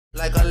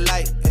like a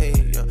light,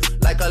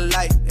 ayy, like a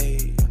light,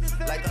 ayy.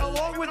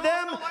 Along with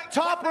them,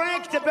 Top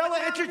Rank,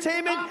 DeBella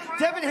Entertainment,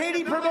 Devin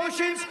Haney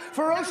Promotions,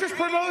 Ferocious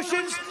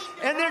Promotions,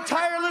 and their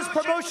tireless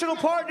promotional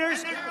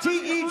partners,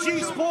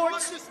 TEG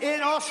Sports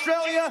in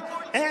Australia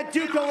and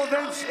Duco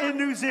Events in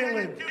New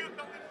Zealand.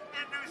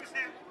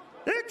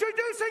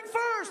 Introducing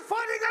first,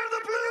 fighting out of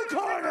the blue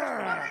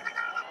corner.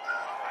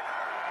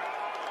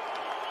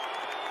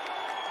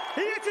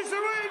 He enters the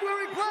ring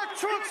wearing black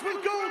trunks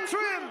with gold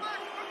trim.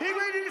 He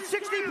weighed in at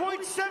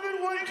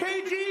 60.71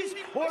 kgs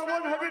or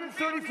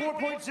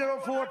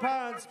 134.04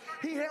 pounds.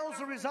 He hails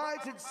and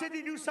resides in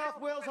Sydney, New South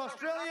Wales,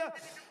 Australia.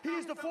 He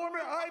is the former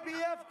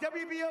IBF,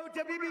 WBO,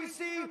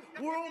 WBC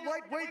World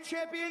Lightweight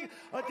Champion,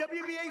 a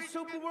WBA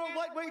Super World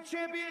Lightweight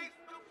Champion.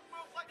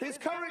 His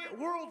current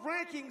world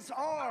rankings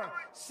are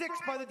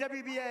 6th by the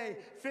WBA,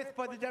 5th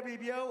by the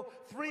WBO,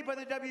 3 by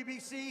the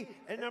WBC,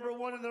 and number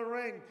 1 in the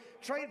ring.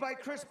 Trained by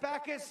Chris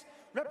Backus,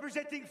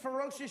 representing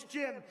Ferocious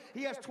Gym.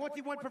 He has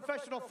 21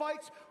 professional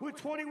fights with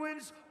 20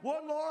 wins,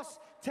 1 loss,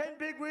 10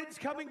 big wins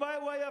coming by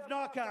way of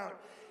knockout.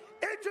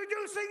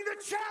 Introducing the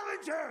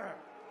challenger,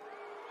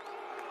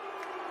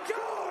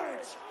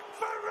 George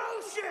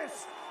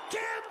Ferocious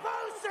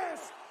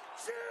Kambosos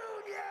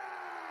Jr.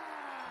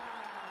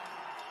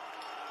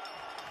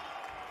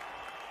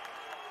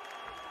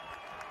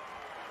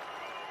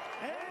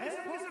 And his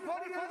opposing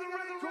party for the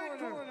red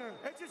corner.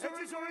 Enters the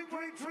ring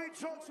wearing green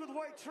trunks with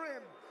white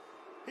trim.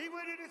 He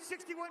weighed in at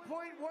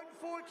 61.14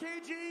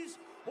 kgs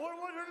or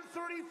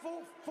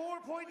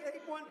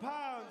 134.81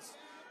 pounds.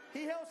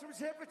 He hails from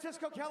San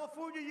Francisco,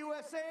 California,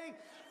 USA,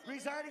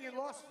 residing in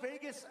Las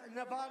Vegas,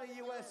 Nevada,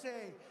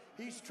 USA.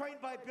 He's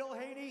trained by Bill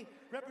Haney,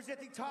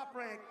 representing Top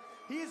Rank.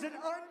 He is an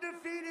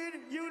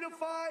undefeated,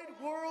 unified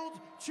world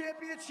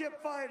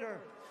championship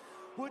fighter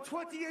with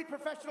 28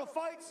 professional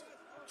fights,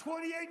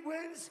 28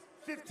 wins,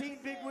 15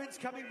 big wins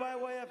coming by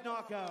way of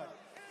knockout.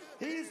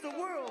 He's the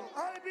world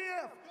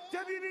IBF,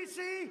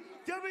 WBC,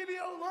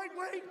 WBO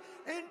lightweight,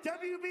 and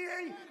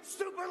WBA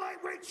super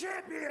lightweight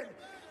champion.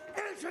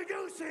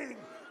 Introducing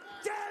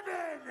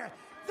Devin,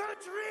 the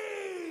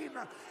Dream,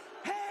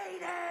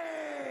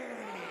 Haney.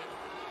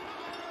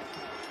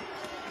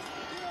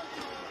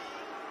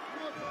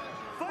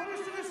 Fighters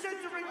to the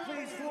center ring,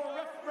 please,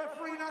 for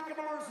referee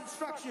Nakamura's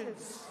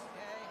instructions.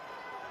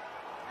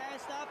 Hey,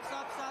 stop.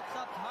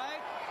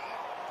 Mike.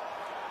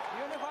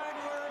 Unified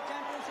World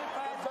Championship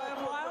fight going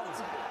wild.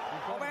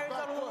 Obey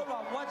the rule.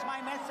 Watch my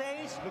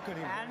message. Look at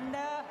him. And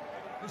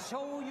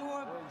show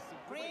your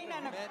green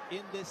and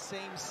in this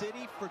same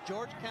city. For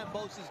George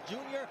Kambosos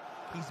Jr.,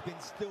 he's been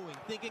stewing,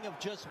 thinking of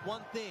just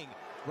one thing: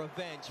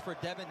 revenge. For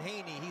Devin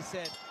Haney, he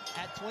said,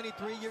 at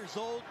 23 years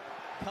old,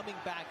 coming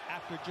back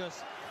after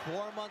just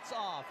 4 months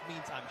off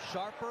means I'm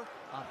sharper,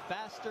 I'm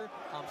faster,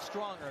 I'm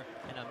stronger,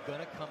 and I'm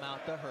gonna come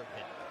out to hurt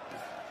him.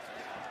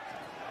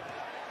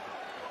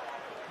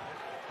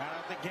 Out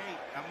of the gate,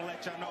 I'm gonna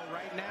let y'all know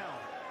right now,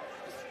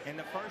 in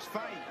the first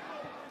fight,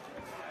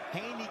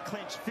 Haney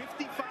clinched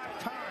 55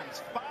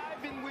 times,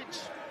 5 in which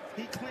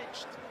he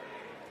clinched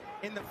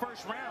in the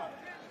first round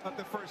of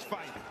the first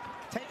fight,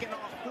 taking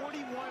off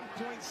 41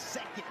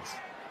 seconds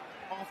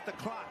off the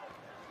clock.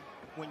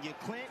 When you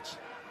clinch,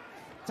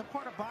 it's a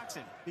part of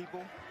boxing,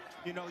 people.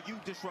 You know, you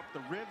disrupt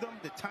the rhythm,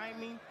 the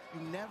timing.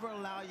 You never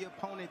allow your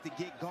opponent to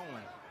get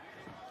going.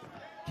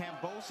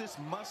 Kambosos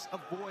must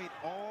avoid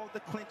all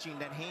the clinching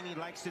that Haney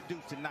likes to do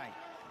tonight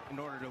in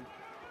order to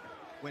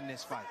win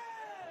this fight.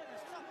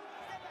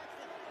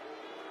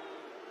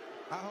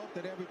 I hope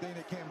that everything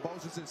that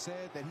Kambosos has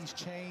said, that he's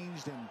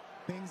changed and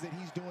things that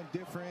he's doing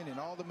different and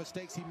all the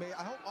mistakes he made,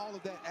 I hope all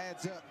of that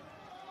adds up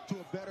to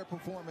a better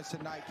performance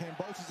tonight.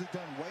 Kambosos has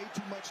done way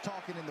too much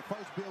talking in the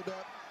first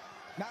build-up,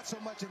 not so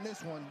much in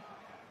this one,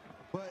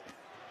 but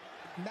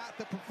not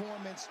the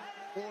performance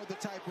or the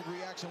type of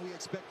reaction we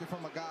expected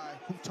from a guy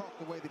who talked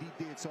the way that he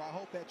did. So I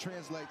hope that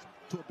translates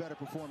to a better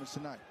performance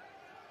tonight.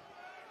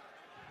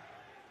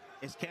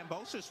 Is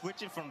Kambosos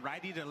switching from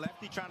righty to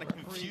lefty, trying to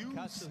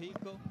confuse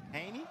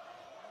Haney?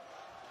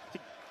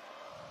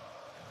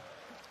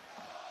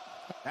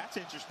 That's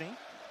interesting.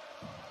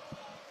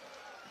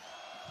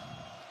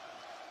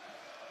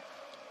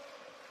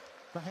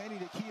 For Haney,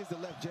 the key is the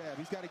left jab.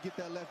 He's got to get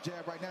that left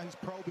jab. Right now, he's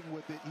probing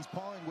with it. He's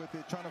pawing with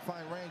it, trying to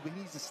find range, but he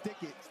needs to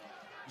stick it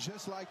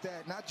just like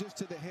that, not just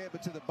to the head,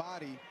 but to the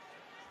body,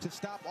 to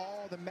stop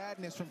all the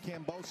madness from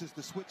Kambosos,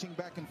 the switching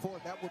back and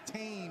forth. That will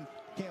tame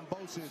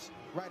Kambosos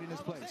right in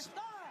his place.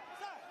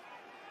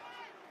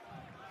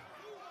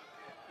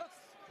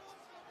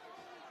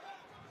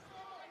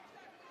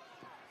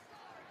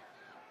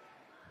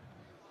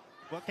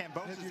 What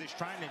Kambosos is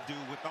trying to do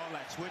with all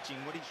that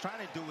switching, what he's trying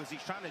to do is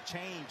he's trying to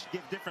change,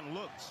 give different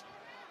looks.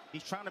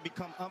 He's trying to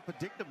become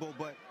unpredictable,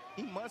 but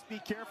he must be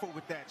careful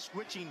with that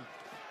switching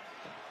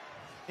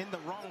in the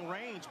wrong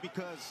range,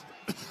 because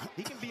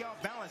he can be off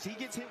balance. He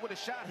gets hit with a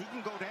shot, he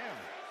can go down.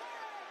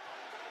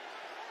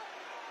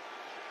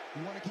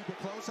 You want to keep a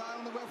close eye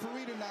on the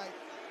referee tonight,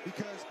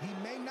 because he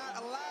may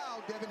not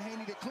allow Devin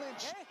Haney to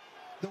clinch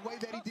the way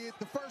that he did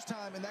the first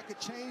time, and that could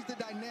change the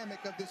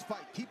dynamic of this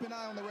fight. Keep an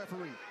eye on the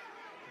referee.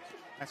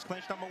 That's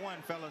clinch number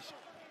 1, fellas.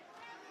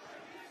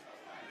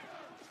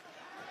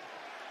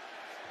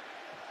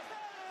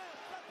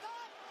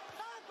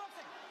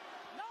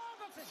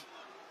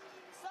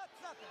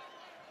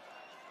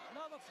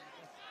 No boxing.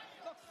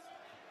 Box.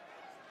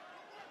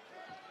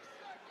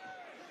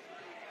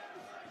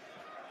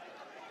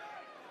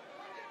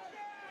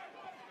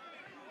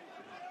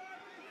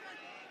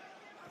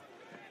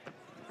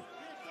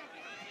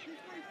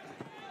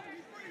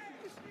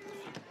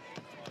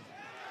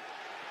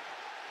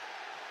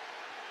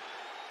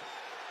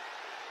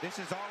 This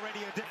is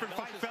already a different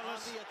fight,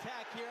 fellas. On the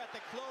attack here at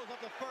the close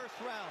of the first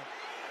round.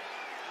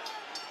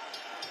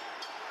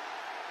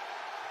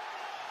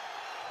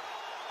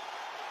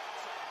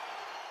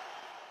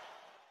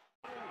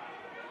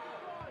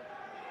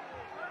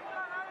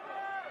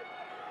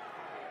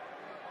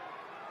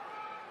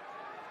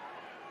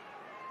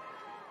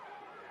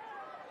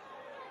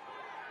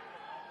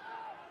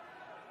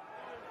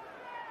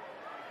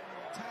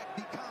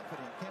 Be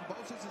confident.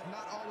 Kambosos is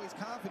not always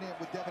confident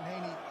with Devin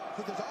Haney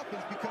with his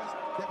offense because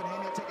Devin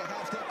Haney will take a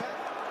half step back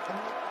and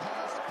will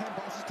cause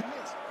Kambosos to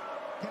miss.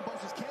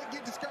 Kambosos can't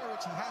get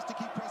discouraged. He has to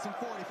keep pressing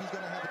forward if he's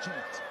going to have a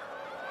chance.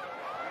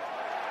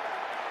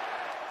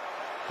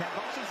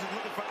 Kambosos is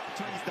looking for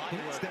opportunities to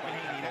blitz Devin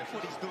Haney. That's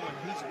what he's doing.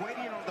 He's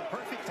waiting on the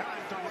perfect time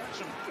to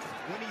rush him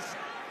when he's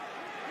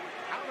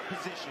out of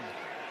position.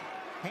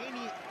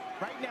 Haney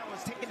right now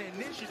is taking the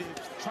initiative,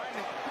 trying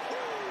to...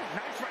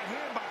 Nice right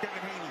hand by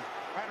Devin Haney.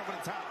 Right over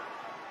the top.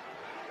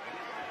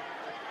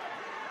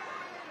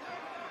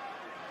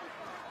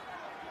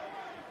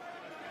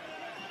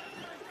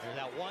 There's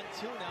that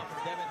 1-2 now from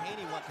Devin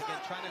Haney once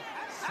again, trying to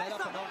set up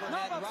an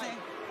overhead right,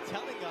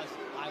 telling us,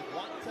 I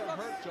want to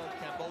hurt George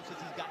Kambosos.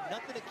 He's got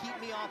nothing to keep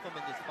me off him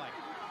in this fight.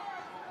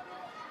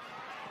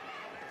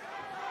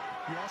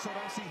 You also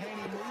don't see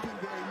Haney moving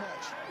very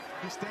much.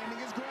 He's standing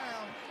his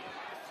ground,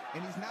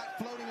 and he's not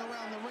floating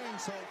around the ring.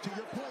 So, to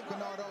your point,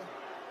 Bernardo,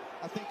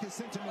 I think his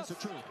sentiments are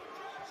true.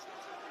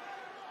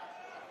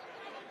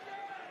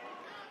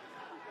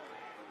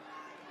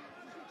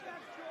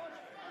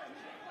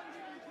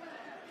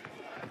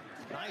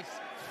 Nice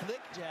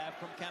flick jab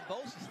from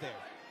Kambosos there.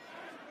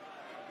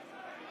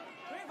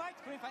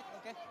 Green fight,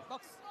 okay,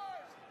 box.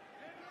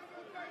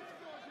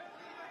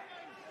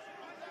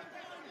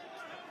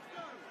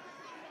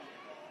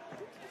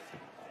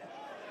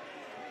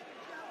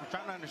 I'm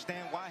trying to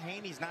understand why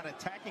Haney's not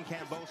attacking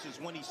Kambosos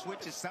when he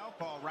switches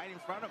southpaw right in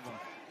front of him.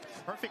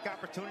 Perfect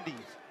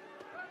opportunities.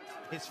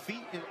 His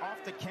feet are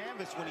off the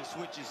canvas when he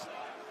switches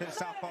to the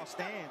southpaw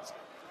stance.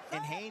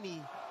 And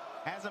Haney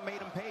hasn't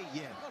made him pay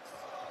yet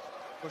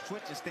for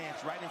switching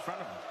stance right in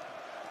front of him.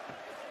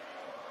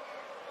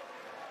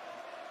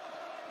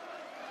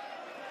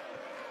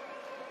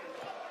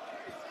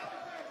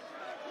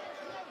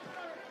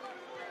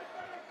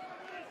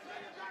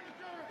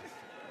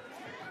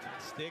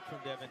 Stick from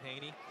Devin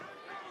Haney.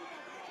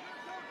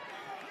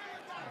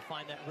 Trying to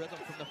find that rhythm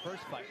from the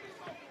first fight.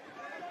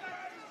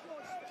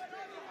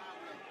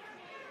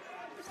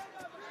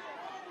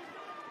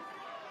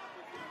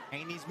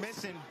 Haney's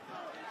missing.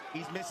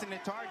 He's missing the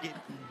target.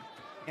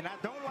 And I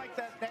don't like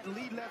that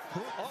lead left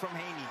hook from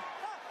Haney.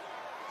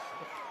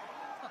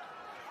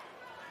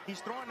 He's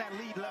throwing that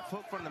lead left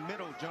hook from the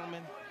middle,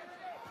 gentlemen.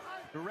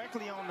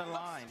 Directly on the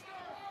line.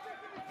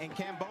 And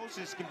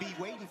Kambosos can be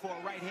waiting for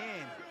a right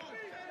hand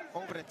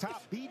over the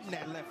top, beating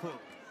that left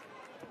hook.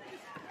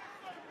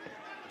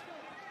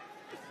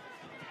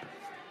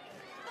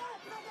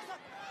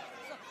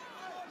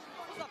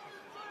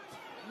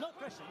 No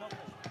pressure, no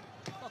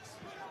pressure. Box.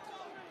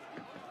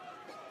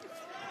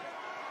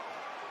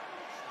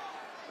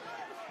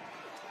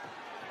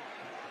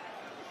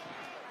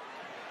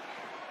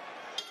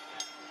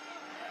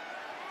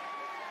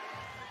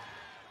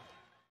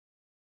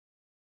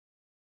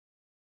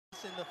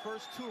 In the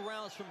first 2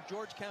 rounds from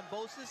George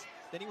Kambosos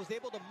than he was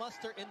able to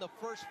muster in the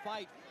first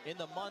fight in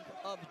the month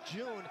of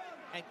June.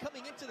 And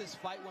coming into this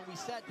fight, when we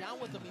sat down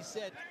with him, he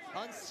said,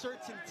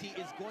 uncertainty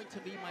is going to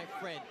be my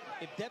friend.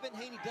 If Devin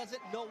Haney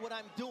doesn't know what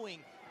I'm doing,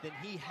 then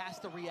he has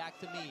to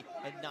react to me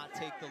and not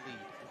take the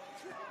lead.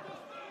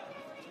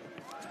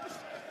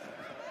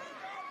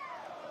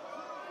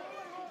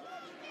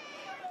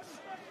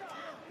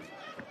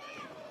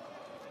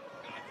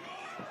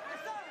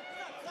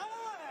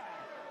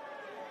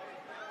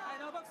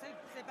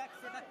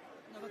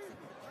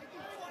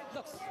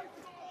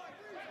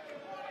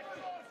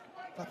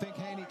 I think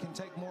Haney can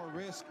take more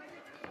risk,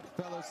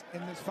 fellas,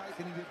 in this fight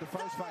than he did the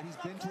first fight. He's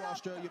been to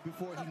Australia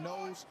before. He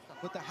knows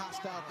what the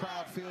hostile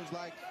crowd feels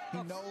like.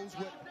 He knows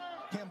what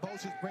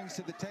Kambosos brings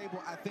to the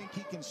table. I think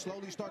he can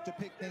slowly start to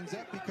pick things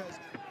up because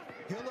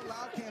he'll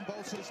allow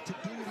Kambosos to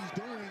do what he's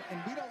doing,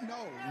 and we don't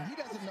know. And he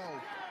doesn't know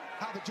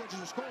how the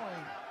judges are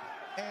scoring,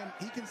 and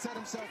he can set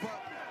himself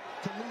up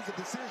to lose a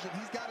decision.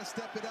 He's got to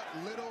step it up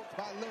little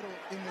by little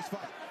in this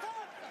fight.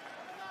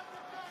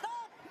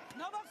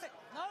 No boxing,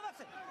 no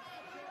boxing.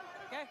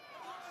 Okay.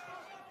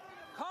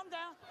 Calm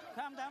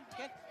down,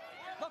 okay?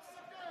 Box.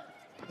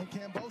 And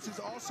Kambosos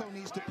also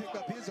needs to pick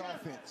up his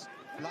offense.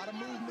 A lot of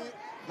movement,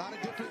 a lot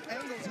of different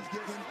angles he's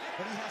given,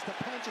 but he has to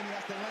punch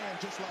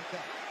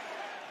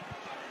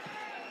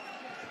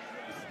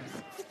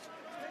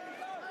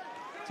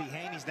See,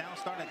 Haney's now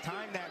starting to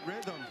time that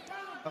rhythm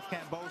of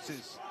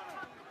Kambosos.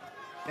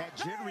 That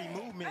jittery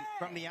movement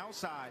from the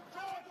outside.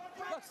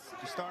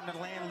 He's starting to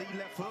land lead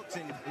left hooks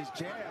and his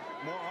jab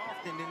more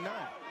often than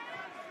none.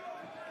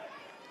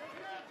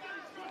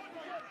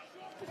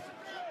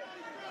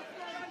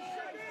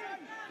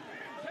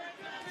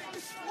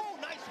 Oh,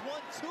 nice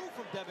 1-2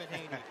 from Devin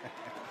Haney.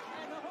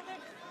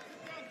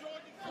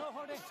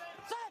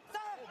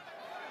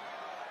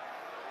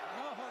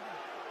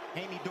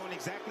 Haney doing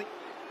exactly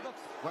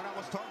what I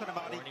was talking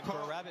about. Warning for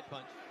a rabbit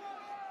punch.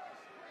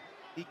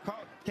 He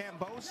caught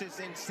Kambosos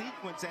in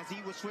sequence as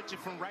he was switching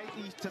from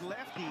righty to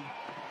lefty,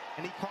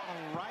 and he caught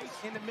him right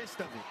in the midst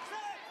of it.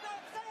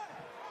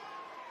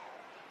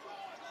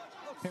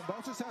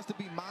 Kambosos has to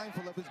be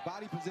mindful of his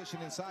body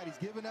position inside. He's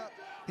giving up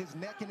his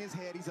neck and his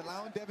head. He's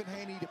allowing Devin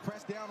Haney to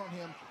press down on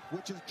him,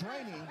 which is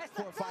draining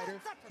for a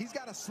fighter. He's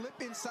got to slip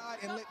inside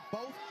and let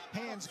both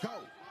hands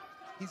go.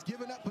 He's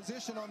giving up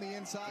position on the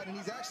inside, and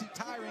he's actually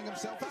tiring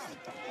himself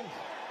out.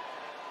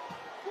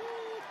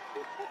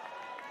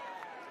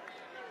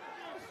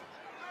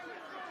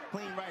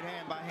 Clean right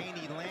hand by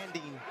Haney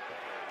landing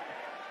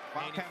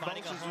while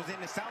Kambosos was in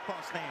the southpaw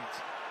stance.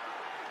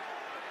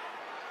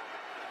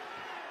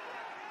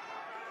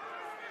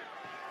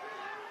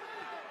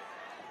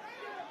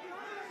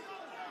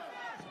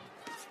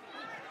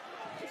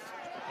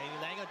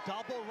 Haney laying a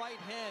double right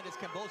hand as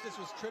Kambosos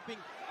was tripping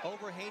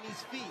over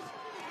Haney's feet.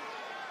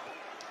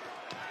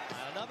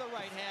 Another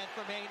right hand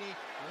from Haney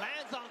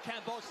lands on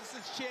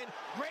Kambosos' chin.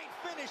 Great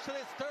finish to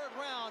this third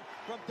round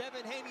from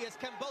Devin Haney as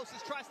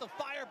Kambosos tries to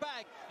fire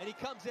back, and he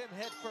comes in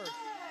head first.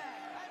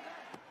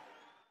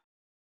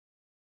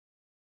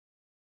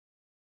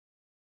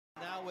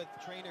 Now with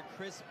trainer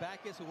Chris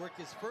Backus, who worked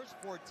his first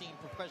 14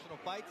 professional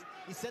fights,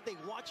 he said they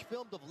watched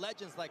films of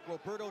legends like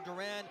Roberto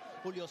Duran,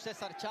 Julio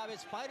Cesar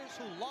Chavez, fighters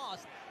who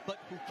lost but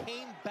who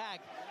came back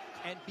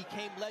and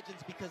became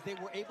legends because they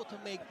were able to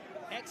make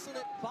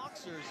excellent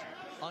boxers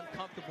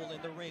uncomfortable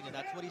in the ring, and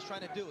that's what he's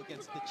trying to do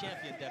against the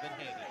champion Devin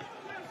Haney.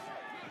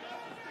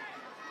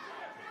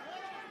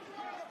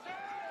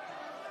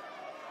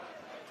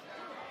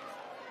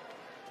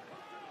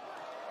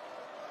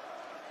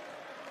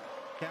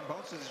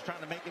 Kambosos is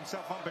trying to make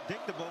himself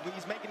unpredictable, but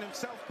he's making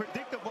himself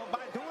predictable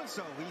by doing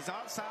so. He's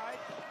outside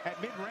at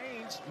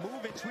mid-range,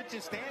 moving,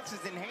 switching stances,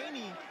 and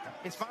Haney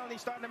is finally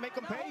starting to make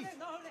him pay.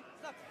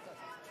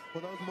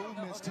 Well, those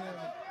movements, Tim,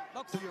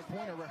 to your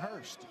point, are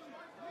rehearsed.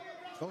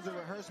 Those are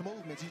rehearsed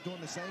movements. He's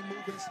doing the same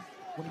movements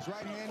when he's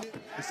right-handed,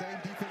 the same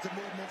defensive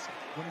movements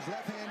when he's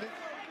left-handed,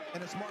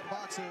 and a smart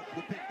boxer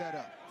will pick that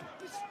up.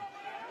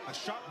 A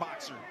sharp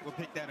boxer will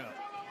pick that up.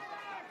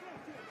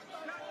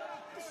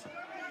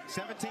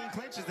 17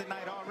 clinches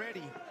tonight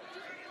already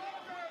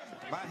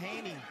by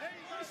Haney.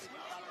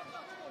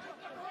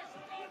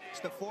 It's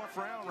the fourth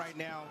round right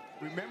now.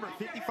 Remember,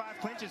 55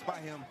 clinches by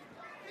him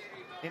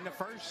in the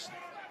first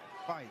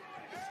fight.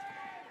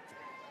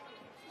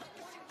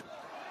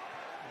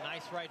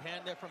 Nice right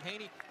hand there from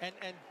Haney. And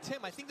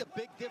Tim, I think the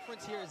big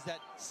difference here is that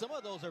some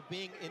of those are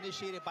being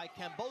initiated by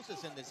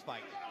Kambosos in this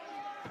fight.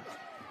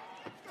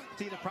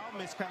 See, the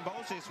problem is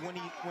Kambosos, when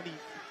he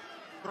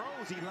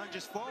throws, he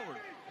lunges forward.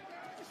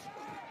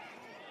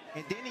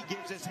 And then he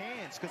gives his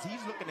hands because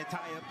he's looking to tie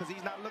up, because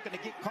he's not looking to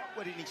get caught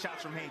with any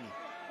shots from Haney.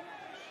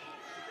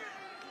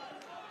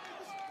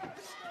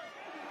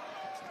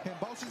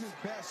 Kambosos is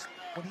best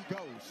when he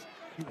goes.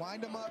 You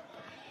wind him up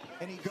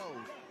and he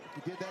goes.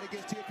 He did that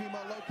against Teofimo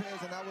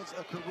Lopez, and that was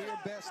a career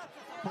best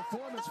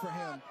performance for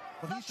him.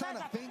 When he's trying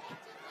to think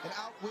and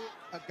outwit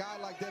a guy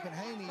like Devin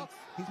Haney,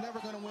 he's never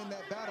going to win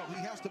that battle.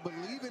 He has to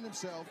believe in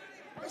himself,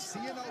 see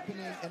an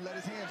opening, and let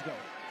his hands go.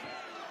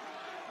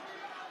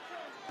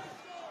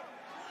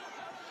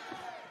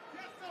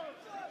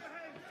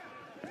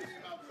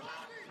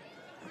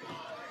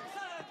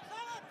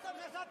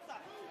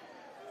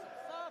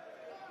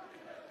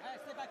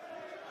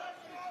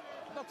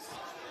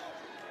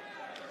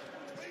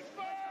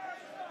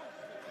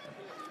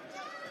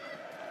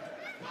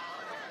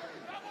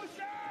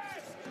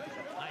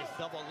 Nice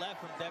double left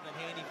from Devin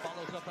Haney,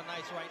 follows up a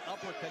nice right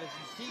uppercut as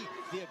you see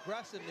the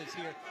aggressiveness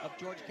here of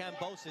George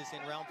Kambosos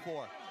in round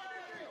 4.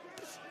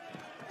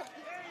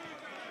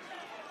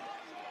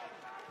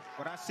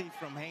 What I see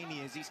from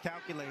Haney is he's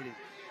calculated.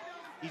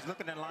 He's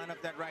looking to line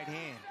up that right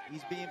hand.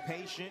 He's being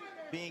patient,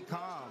 being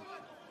calm,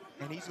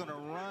 and he's going to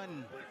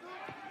run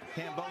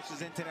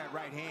Kambosos into that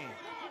right hand.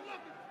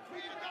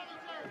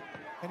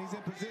 And he's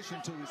in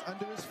position too. He's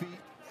under his feet.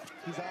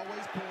 He's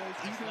always poised.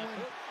 Even when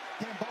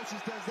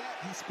Kambosos does that,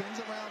 he spins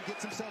around,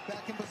 gets himself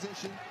back in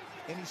position,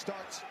 and he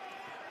starts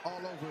all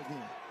over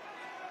again.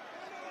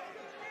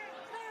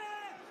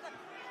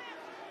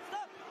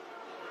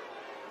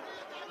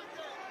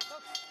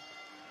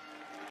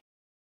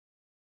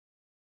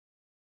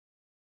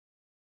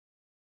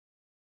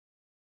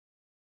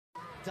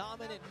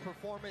 Dominant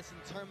performance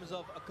in terms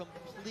of a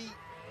complete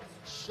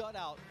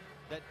shutout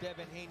that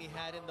Devin Haney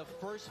had in the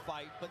first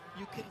fight, but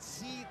you can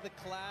see the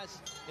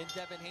class in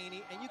Devin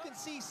Haney, and you can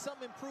see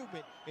some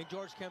improvement in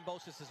George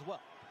Kambosos as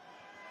well.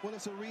 Well,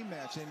 it's a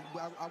rematch, and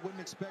I wouldn't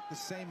expect the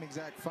same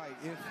exact fight.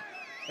 If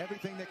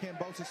everything that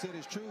Kambosos said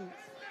is true,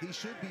 he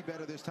should be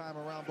better this time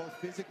around, both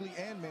physically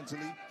and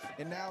mentally.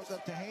 And now it's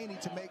up to Haney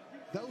to make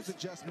those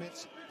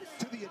adjustments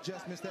to the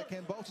adjustments that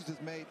Kambosos has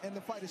made, and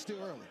the fight is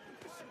still early.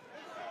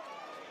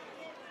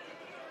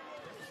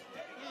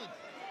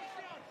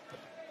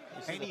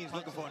 Haney is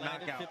looking for a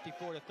knockout.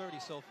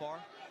 54-30 so far,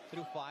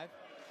 through 5.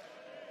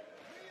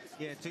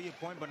 Yeah, to your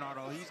point,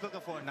 Bernardo, he's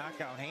looking for a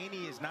knockout.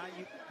 Haney is not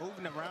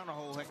moving around a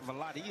whole heck of a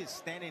lot. He is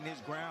standing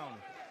his ground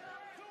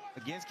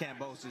against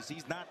Kambosos.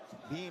 He's not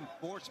being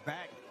forced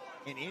back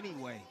in any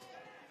way.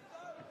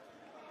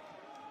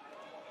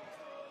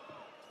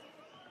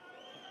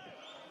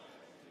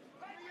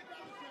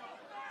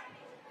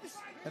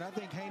 And I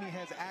think Haney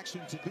has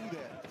action to do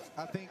that.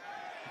 I think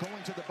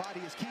going to the body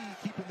is key,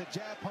 keeping the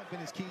jab pumping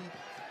is key,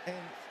 and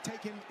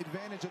taking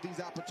advantage of these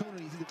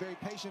opportunities. He's a very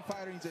patient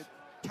fighter. He's a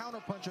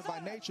counterpuncher by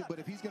nature, but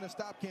if he's going to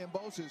stop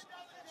Kambosos,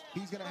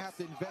 he's going to have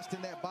to invest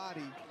in that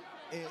body,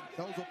 and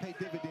those will pay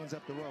dividends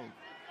up the road.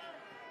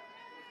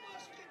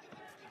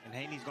 And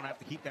Haney's going to have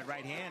to keep that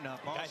right hand up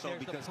also,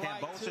 because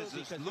Kambosos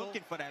is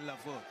looking for that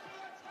left hook.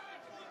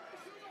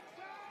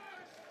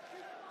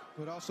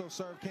 Would also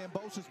serve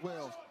Kambosos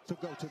well to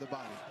go to the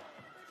body.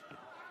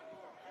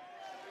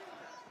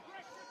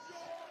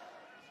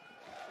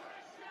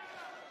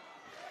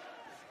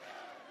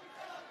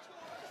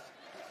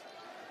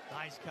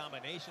 Nice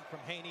combination from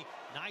Haney.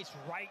 Nice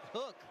right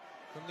hook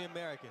from the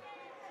American.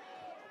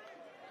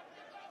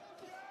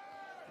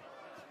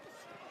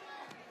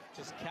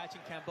 Just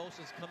catching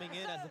Kambosos coming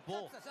in as a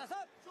bull.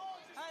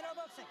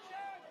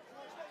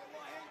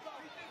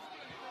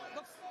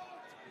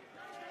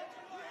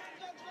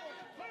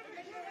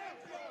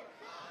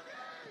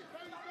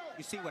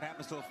 You see what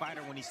happens to a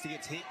fighter when he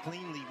gets hit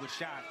cleanly with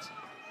shots,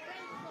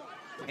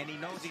 and he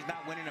knows he's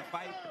not winning a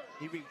fight.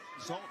 He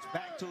results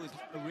back to his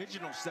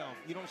original self.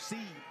 You don't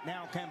see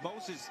now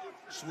Kambosos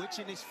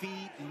switching his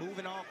feet,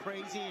 moving all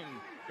crazy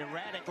and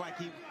erratic like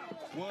he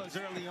was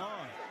early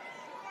on.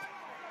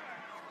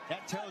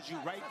 That tells you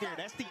right there.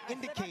 That's the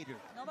indicator.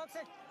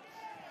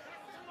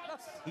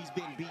 He's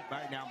being beat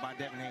right now by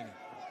Devin Haney.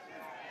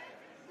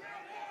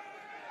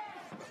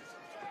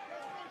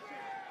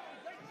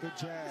 Good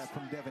jab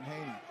from Devin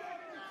Haney.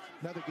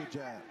 Another good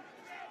jab.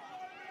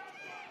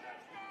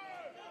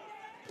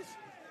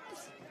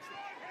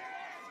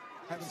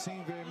 Haven't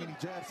seen very many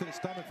jabs to the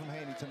stomach from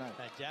Haney tonight.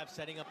 That jab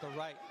setting up the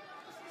right.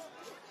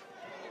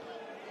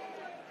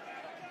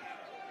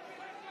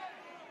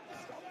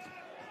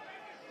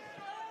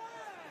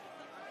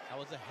 That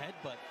was a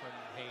headbutt from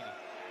Haney.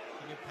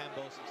 King of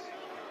Kambosos.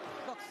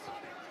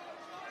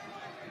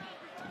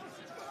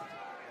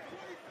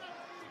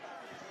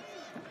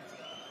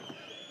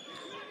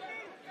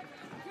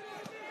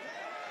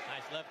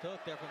 Nice left hook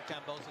there from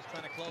Kambosos,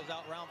 trying to close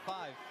out round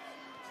 5.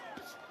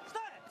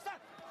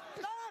 Stop!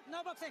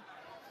 No boxing.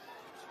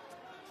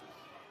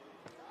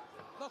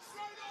 Box.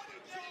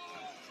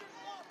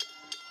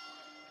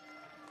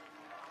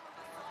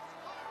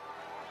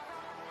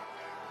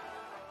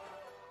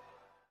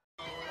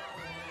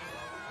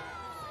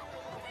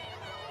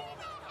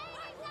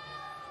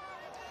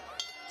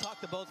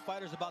 Talked to both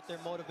fighters about their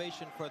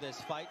motivation for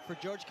this fight. For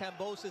George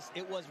Kambosos,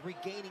 it was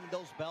regaining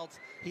those belts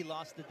he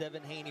lost to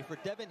Devin Haney. For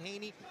Devin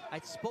Haney, I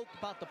spoke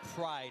about the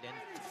pride, and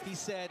he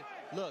said,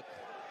 look,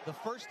 the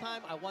first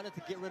time I wanted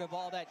to get rid of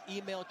all that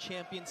email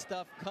champion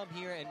stuff, come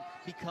here and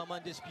become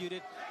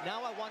undisputed.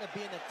 Now I want to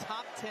be in the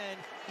top 10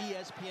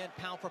 ESPN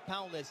pound for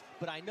pound list,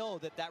 but I know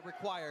that that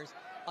requires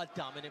a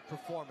dominant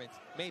performance,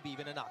 maybe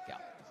even a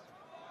knockout.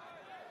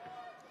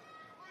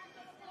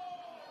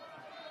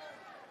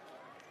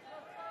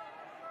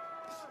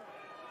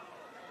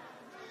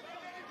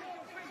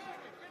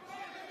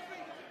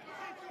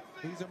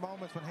 These are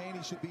moments when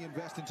Haney should be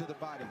investing to the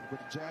body with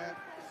a jab,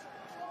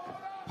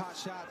 pot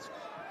shots,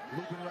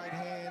 looping right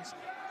hands,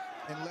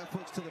 and left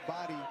hooks to the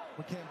body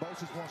when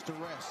Kambosos wants to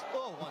rest.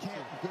 Oh,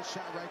 Good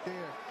shot right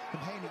there from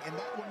Haney, and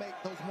that will make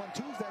those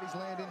 1-2s that he's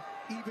landing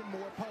even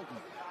more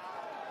potent.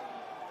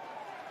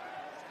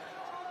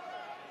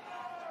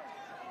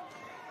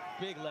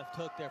 Big left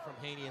hook there from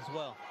Haney as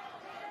well.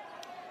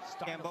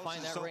 Starting to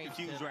find that range. Kambosos is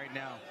so confused right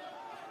now.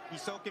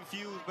 He's so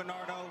confused,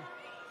 Bernardo.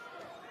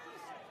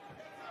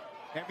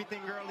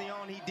 Everything early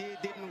on he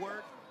didn't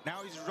work.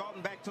 Now he's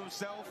resorting back to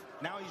himself.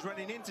 Now he's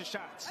running into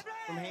shots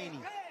from Haney.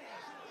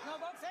 No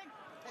boxing.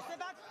 Stay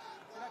back.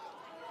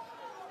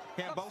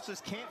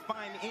 Kambosos can't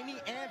find any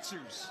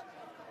answers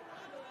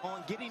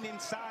on getting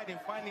inside and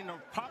finding a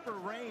proper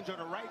range or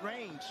the right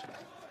range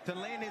to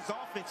land his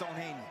offense on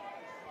Haney.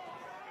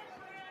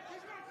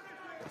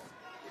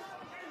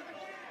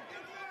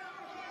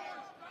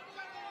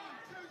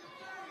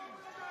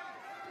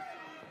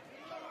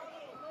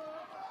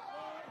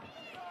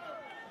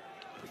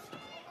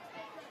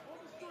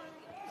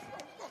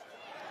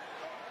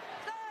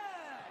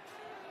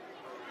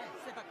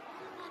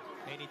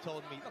 Haney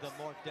told me the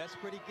more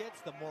desperate he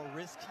gets, the more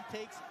risk he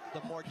takes,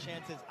 the more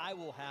chances I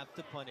will have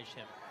to punish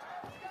him.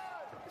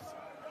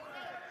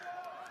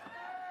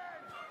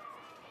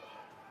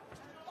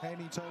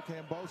 Haney told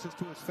Kambosos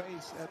to his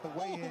face at the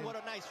weigh-in what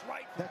a nice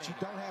right that you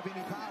don't have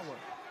any power.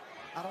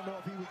 I don't know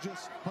if he was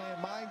just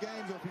playing mind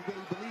games or if he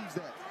really believes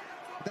that.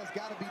 But that's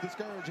got to be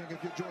discouraging if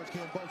you're George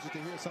Kambosos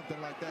to hear something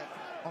like that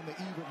on the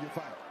eve of your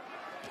fight.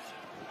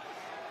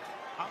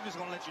 I'm just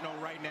going to let you know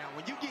right now,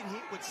 when you get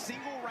hit with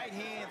single right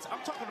hands,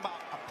 I'm talking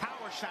about a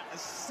power shot, a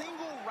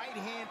single right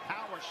hand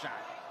power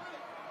shot.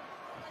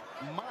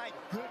 My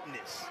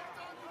goodness.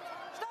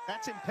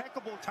 That's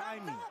impeccable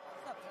timing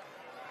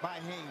by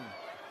Haney.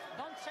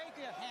 Don't shake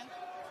your hand.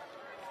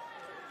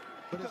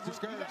 But it's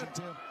discouraging,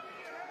 Tim.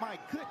 My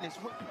goodness,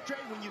 Dre,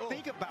 when you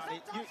think about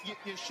it,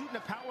 you're shooting a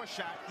power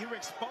shot, you're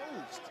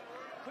exposed.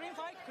 Green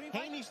fight, green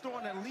fight. Haney's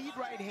throwing a lead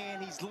right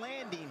hand, he's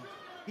landing,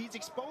 he's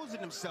exposing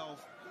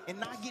himself and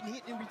not getting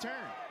hit in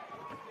return.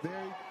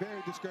 Very,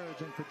 very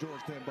discouraging for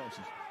George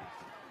Kambosos.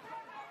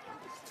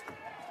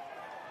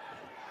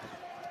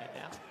 And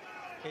now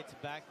it's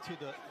back to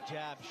the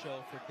jab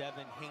show for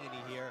Devin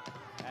Haney here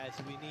as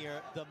we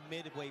near the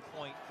midway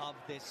point of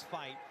this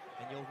fight.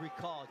 And you'll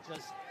recall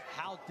just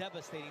how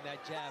devastating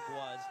that jab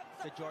was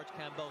to George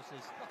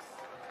Kambosos,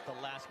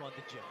 the last one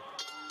to Jim.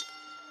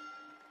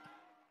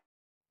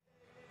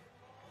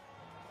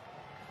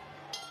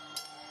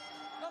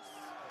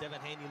 Devin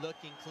Haney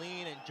looking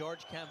clean and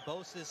George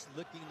Kambosos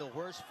looking the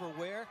worse for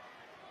wear.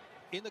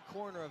 In the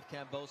corner of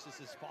Kambosos,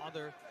 his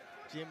father,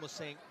 Jim, was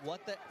saying,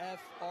 what the F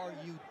are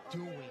you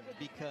doing?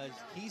 Because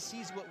he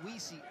sees what we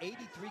see,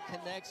 83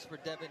 connects for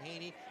Devin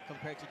Haney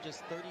compared to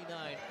just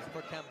 39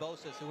 for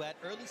Kambosos, who had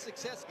early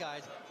success,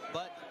 guys,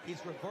 but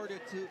he's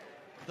reverted to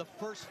the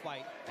first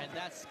fight, and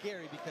that's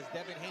scary because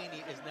Devin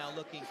Haney is now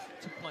looking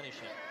to punish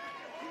him.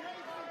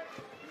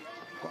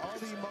 Well, all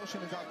the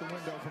emotion is out the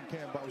window from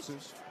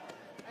Kambosos.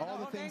 All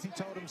the things he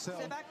told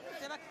himself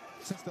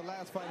since the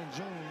last fight in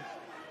June.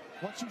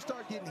 Once you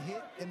start getting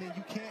hit and then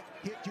you can't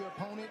hit your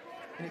opponent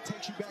and it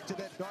takes you back to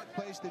that dark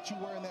place that you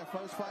were in that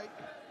first fight,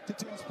 to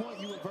Tim's point,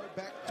 you revert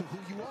back to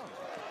who you are.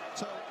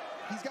 So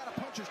he's got a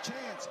puncher's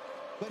chance,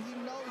 but he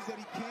knows that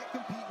he can't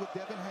compete with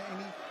Devin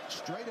Haney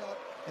straight up,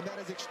 and that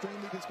is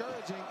extremely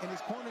discouraging, and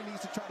his corner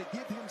needs to try to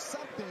give him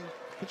something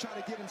to try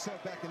to get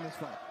himself back in this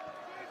fight.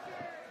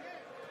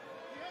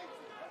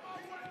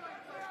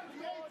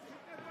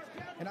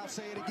 And I'll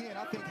say it again,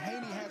 I think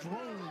Haney has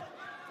room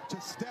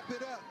to step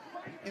it up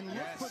and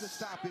look for the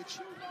stoppage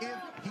if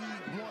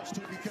he wants to,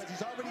 because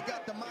he's already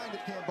got the mind of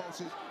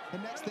Kambosos. The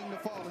next thing to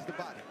fall is the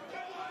body.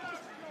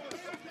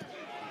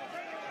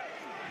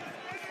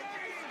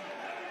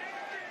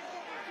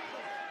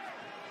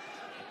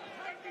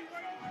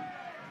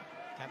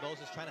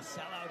 Kambosos trying to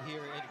sell out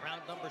here in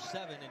round number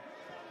 7 and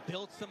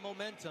build some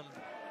momentum,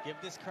 give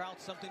this crowd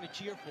something to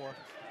cheer for.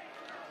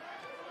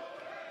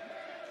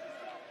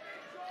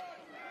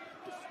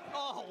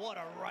 Oh, what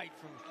a right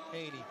from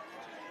Haney.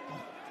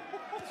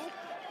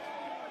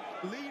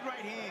 Lead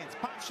right hands,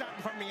 pop shot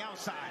from the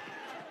outside.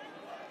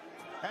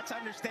 That's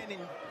understanding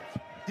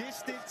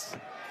distance,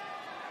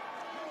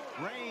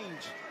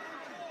 range.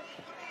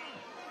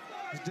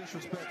 It's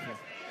disrespectful.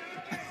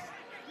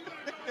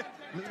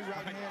 Lead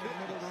right hand in the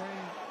middle of the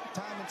ring,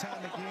 time and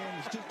time again.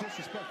 It's just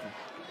disrespectful.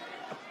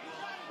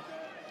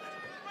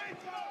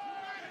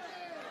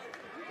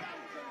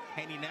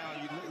 Haney now,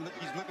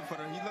 he's looking for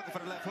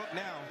the left hook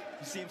now.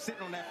 You see him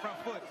sitting on that front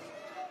foot,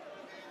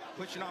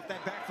 pushing off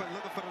that back foot,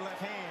 looking for the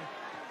left hand.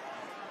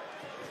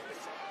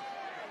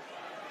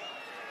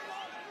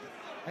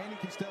 Haney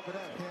can step it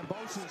up.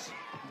 Kambosos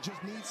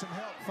just needs some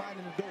help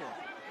finding the door.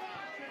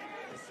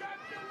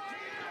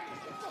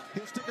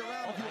 He'll stick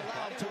around if you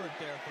allow him to.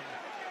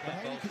 But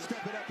Haney can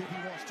step it up if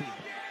he wants to.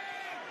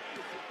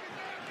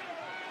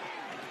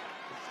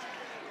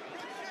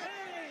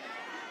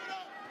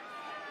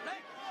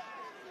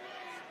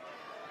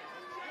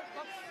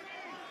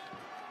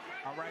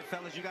 All right,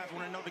 fellas, you guys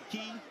want to know the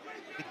key?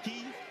 The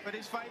key for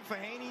this fight for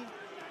Haney?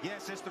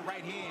 Yes, it's the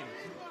right hand.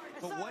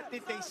 But what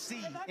did they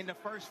see in the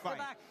first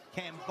fight?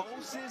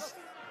 Kambosos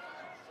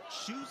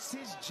shoots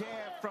his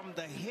jab from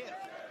the hip.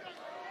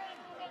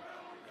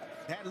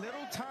 That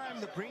little time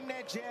to bring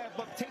that jab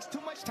up takes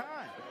too much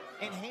time.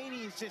 And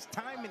Haney is just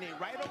timing it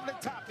right over the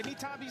top.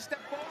 Anytime he step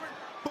forward,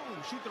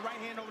 boom, shoot the right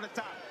hand over the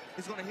top.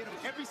 It's going to hit him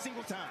every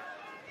single time.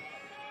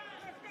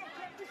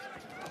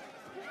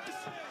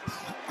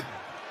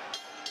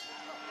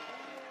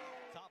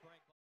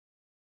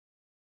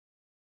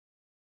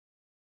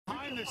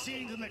 Behind the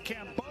scenes in the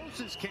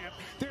Kambosos camp,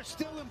 they're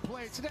still in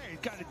play today. He's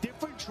got a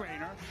different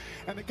trainer,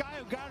 and the guy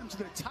who got him to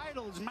the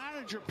title, his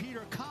manager,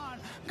 Peter Kahn,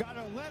 got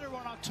a letter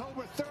on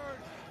October 3rd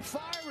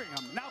firing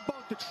him. Now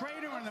both the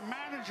trainer and the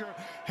manager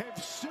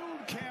have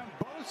sued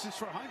Kambosos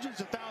for hundreds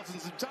of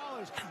thousands of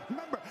dollars.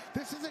 Remember,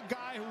 this is a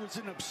guy who was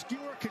an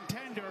obscure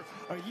contender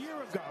a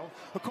year ago.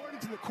 According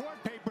to the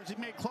court papers, he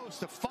made close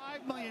to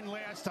 $5 million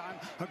last time,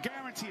 a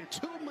guarantee of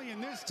 $2 million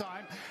this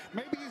time.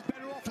 Maybe he's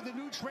better off with the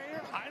new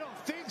trainer. I don't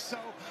think so.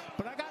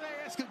 But I got to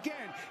ask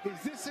again,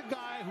 is this a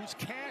guy who's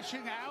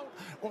cashing out,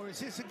 or is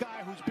this a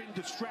guy who's been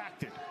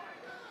distracted?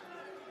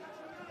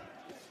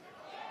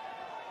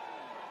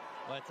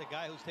 Well, it's a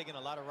guy who's taken a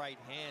lot of right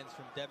hands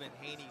from Devin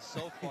Haney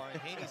so far. And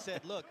Haney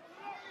said, look,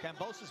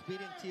 Kambosos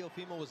beating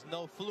Teofimo was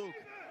no fluke.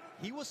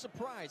 He was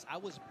surprised. I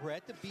was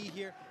bred to be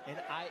here, and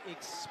I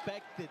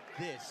expected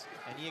this.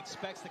 And he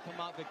expects to come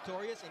out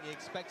victorious, and he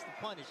expects to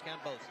punish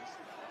Kambosos.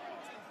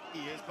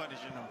 He is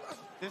punishing him.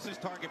 This is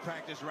target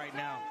practice right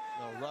now.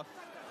 No, rough.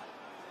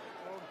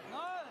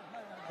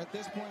 At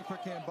this point for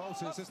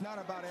Kambosos, it's not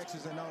about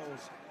X's and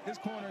O's. His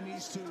corner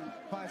needs to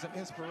find some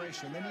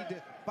inspiration. They need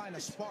to find a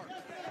spark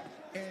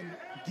and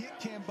get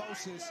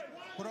Kambosos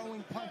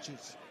throwing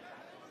punches.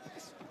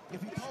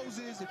 If he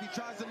poses, if he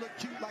tries to look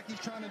cute like he's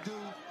trying to do,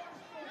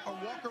 or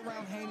walk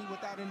around Haney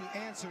without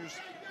any answers,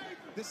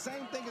 the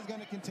same thing is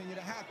going to continue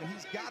to happen.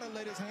 He's got to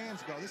let his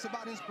hands go. This is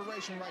about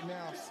inspiration right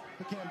now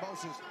for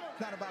Kambosos,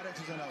 not about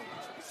X's and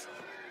O's.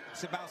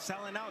 It's about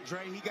selling out,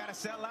 Dre. He got to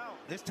sell out.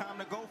 It's time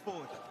to go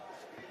for it.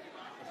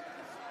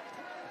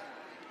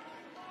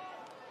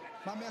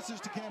 My message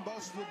to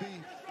Kambosos will be,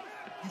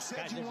 you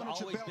said you wanted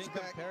your belts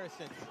back.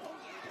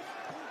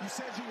 You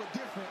said you were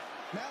different.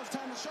 Now it's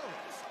time to show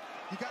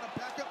it. You got to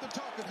back up the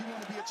talk if you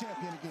want to be a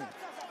champion again.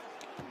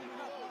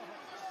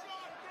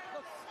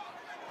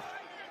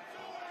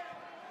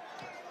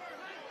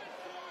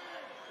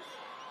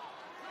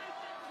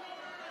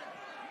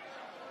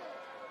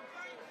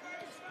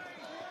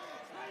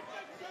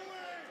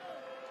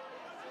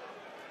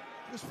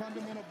 This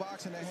fundamental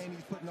boxing that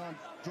Haney's putting on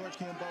George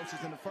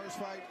Kambosos in the first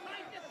fight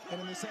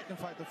and in the second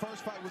fight. The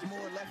first fight was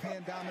more left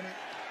hand dominant.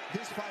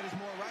 This fight is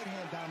more right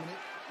hand dominant,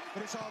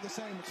 but it's all the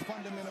same. It's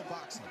fundamental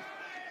boxing.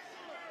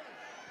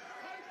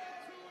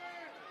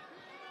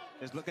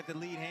 Let's look at the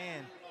lead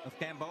hand of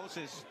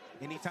Kambosos.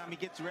 Anytime he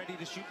gets ready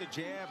to shoot the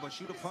jab or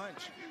shoot a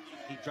punch,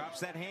 he drops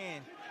that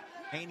hand.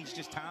 Haney's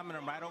just timing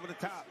him right over the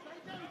top.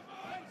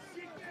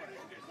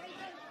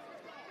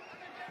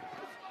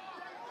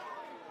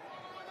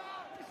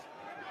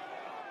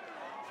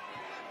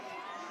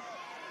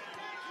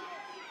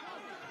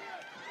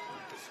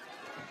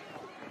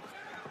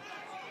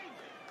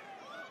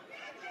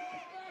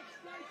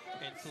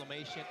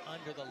 Inflammation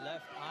under the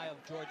left eye of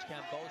George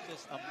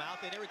Kambosos. A mouth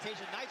and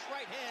irritation. Nice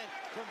right hand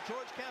from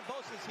George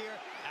Kambosos here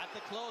at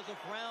the close of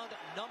round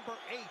number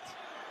 8.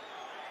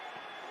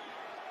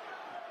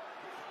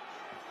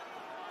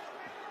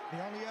 He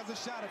only has a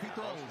shot if he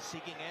throws.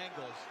 Seeking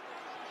angles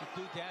to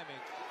do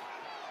damage.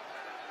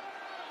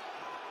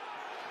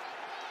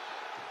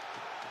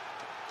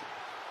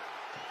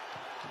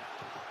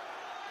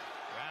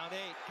 Round 8.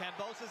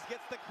 Kambosos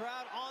gets the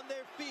crowd on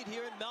their feet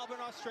here in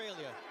Melbourne,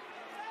 Australia.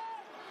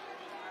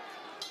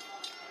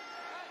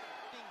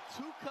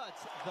 Two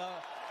cuts. The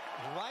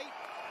right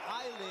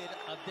eyelid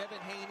of Devin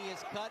Haney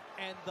is cut,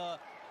 and the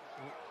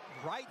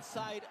right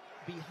side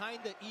behind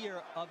the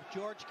ear of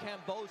George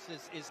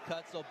Kambosos is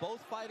cut. So both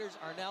fighters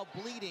are now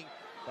bleeding,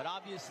 but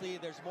obviously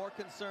there's more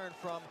concern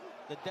from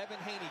the Devin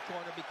Haney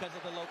corner because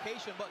of the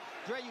location. But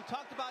Dre, you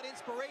talked about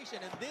inspiration,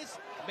 and this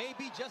may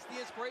be just the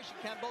inspiration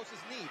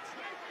Kambosos needs.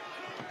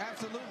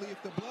 Absolutely.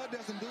 If the blood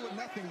doesn't do it,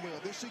 nothing will.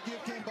 This should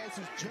give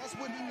Kambosos just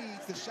what he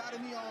needs, the shot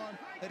in the arm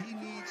that he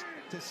needs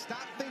to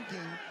stop thinking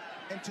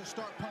and to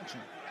start punching.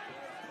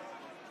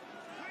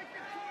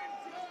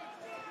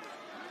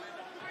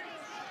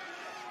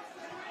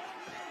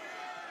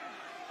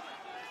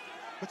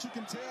 But you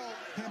can tell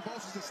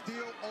Kambosos is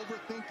still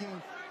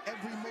overthinking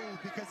every move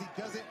because he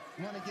doesn't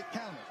want to get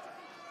countered.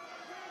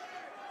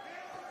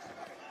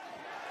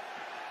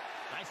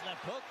 Nice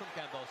left hook from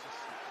Kambosos.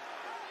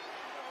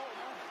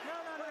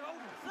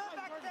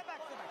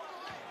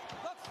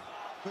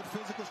 Good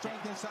physical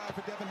strength inside for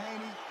Devin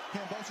Haney.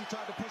 Kambosos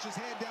tried to push his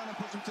head down and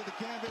push him to the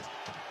canvas.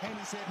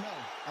 Haney said, no,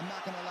 I'm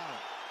not going to allow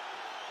it.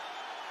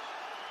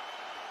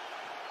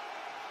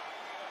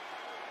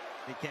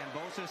 Did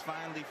Kambosos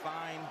finally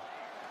find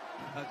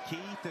a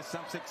key to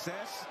some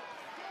success?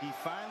 He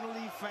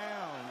finally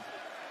found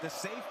the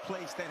safe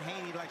place that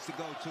Haney likes to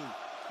go to.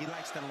 He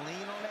likes to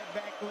lean on that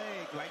back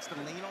leg, likes to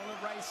lean on the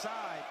right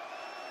side.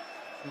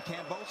 And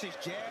Kambosos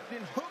jabbed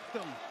and hooked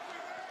him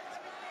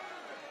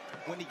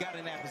when he got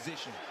in that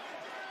position.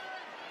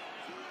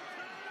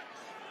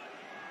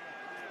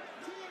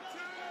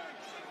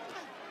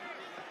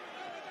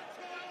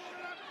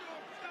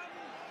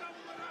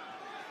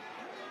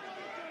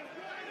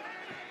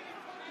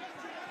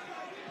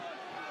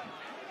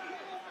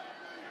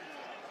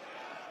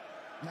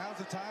 Now's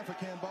the time for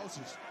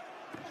Kambosos.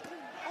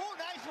 Oh,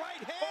 nice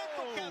right hand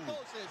from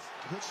Kambosos.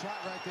 Good shot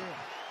right there.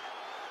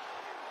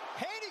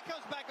 Haney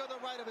comes back on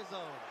the right of his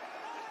own.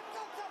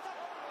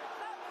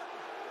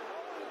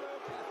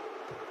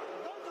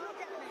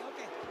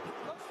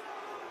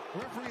 The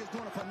referee is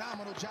doing a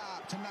phenomenal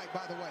job tonight,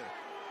 by the way.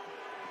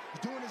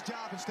 He's doing his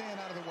job and staying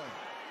out of the way.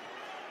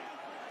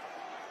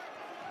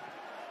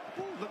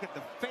 Ooh, look at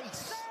the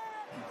face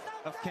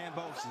of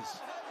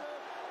Kambosos.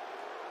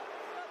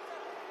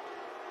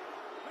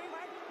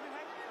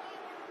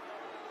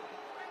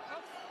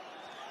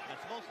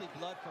 That's mostly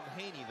blood from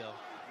Haney, though,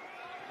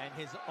 and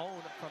his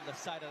own from the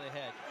side of the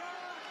head.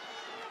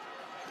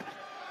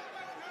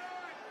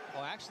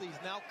 Oh, actually,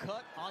 he's now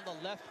cut on the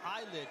left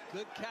eyelid.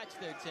 Good catch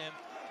there, Tim.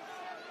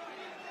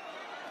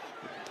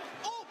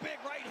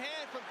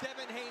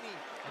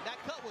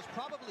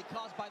 likely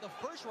caused by the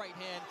first right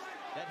hand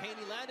that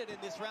Haney landed in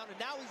this round. And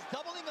now he's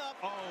doubling up,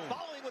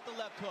 following with the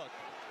left hook.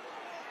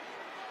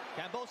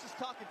 Kambosos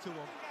talking to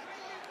him.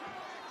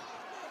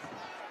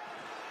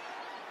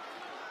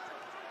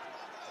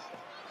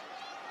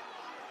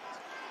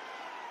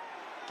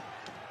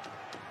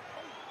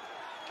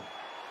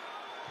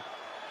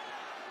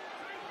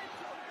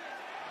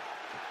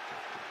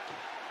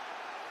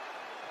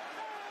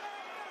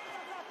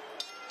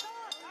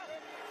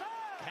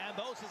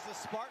 Kambosos, a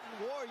Spartan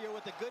warrior,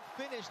 with a good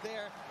finish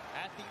there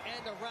at the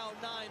end of round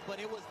 9, but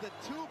it was the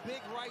 2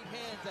 big right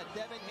hands that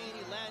Devin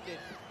Haney landed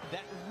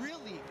that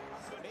really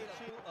made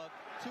a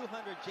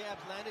 200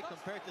 jabs landed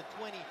compared to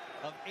 20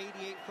 of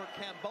 88 for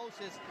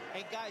Kambosos.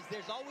 And guys,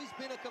 there's always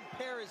been a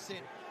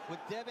comparison with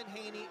Devin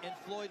Haney and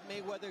Floyd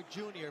Mayweather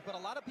Jr., but a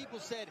lot of people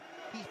said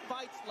he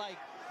fights like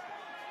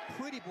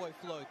Pretty Boy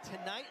Floyd.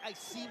 Tonight, I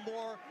see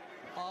more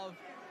of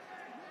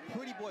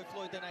Pretty Boy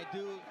Floyd than I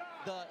do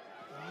the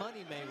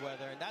Money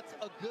Mayweather, and that's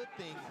a good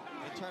thing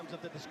in terms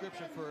of the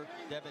description for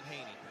Devin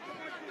Haney.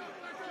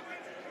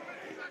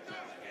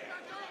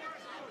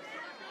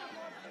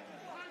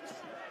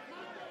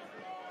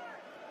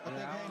 I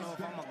think Haney's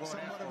been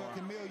somewhat of a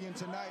chameleon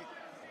tonight.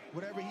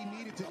 Whatever he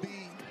needed to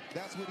be,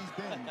 that's what he's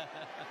been.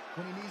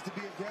 When he needs to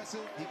be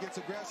aggressive, he gets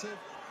aggressive.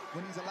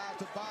 When he's allowed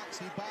to box,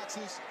 he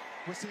boxes.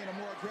 We're seeing a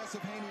more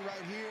aggressive Haney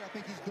right here. I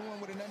think he's doing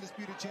what an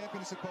undisputed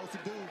champion is supposed to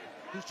do.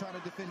 He's trying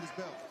to defend his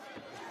belt.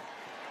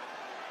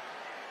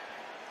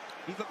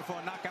 He's looking for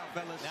a knockout,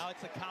 fellas. Now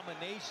it's a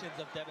combinations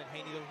of Devin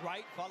Haney, the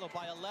right followed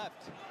by a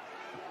left.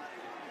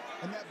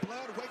 And that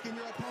blood waking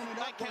your opponent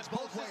up goes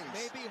both ways.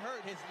 May be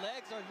hurt. His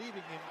legs are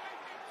leaving him.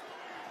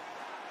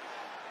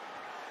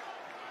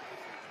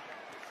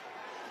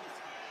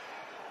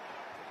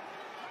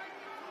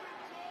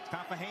 It's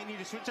time for Haney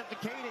to switch up the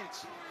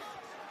cadence.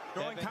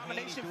 Throwing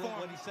combination Haney doing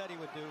form. what he said he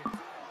would do.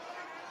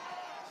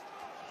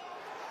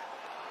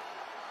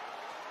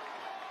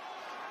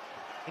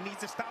 He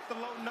needs to stop the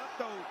low nut,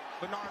 though,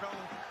 Bernardo,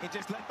 and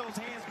just let those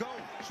hands go.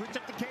 Switch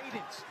up the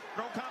cadence.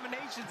 Throw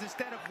combinations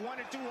instead of 1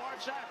 or 2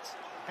 hard shots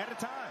at a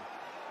time.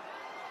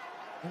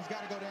 He's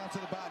got to go down to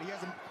the body. He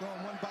hasn't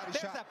thrown one body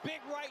shot. There's a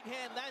big right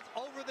hand lands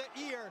over the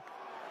ear.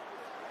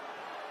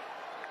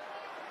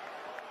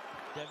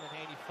 Devin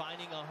Haney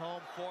finding a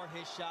home for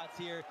his shots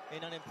here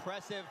in an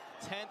impressive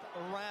 10th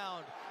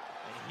round.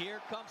 And here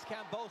comes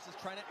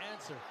Kambosos trying to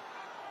answer.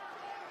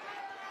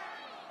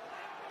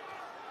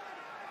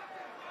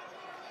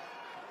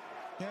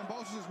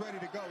 Kambosos is ready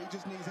to go. He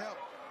just needs help.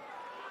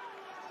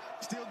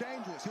 Still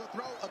dangerous. He'll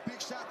throw a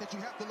big shot that you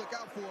have to look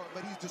out for,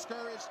 but he's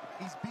discouraged,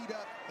 he's beat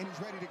up, and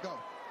he's ready to go.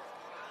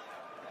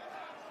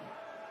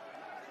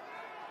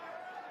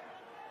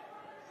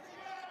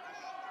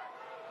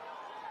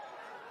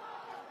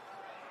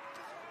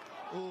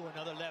 Ooh,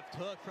 another left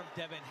hook from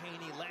Devin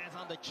Haney lands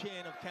on the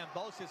chin of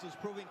Kambosos, who's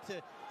proving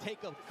to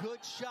take a good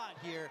shot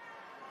here.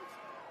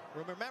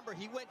 Remember,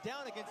 he went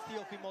down against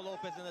Teofimo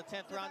Lopez in the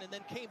 10th round and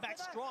then came back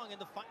strong in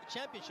the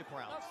championship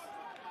rounds.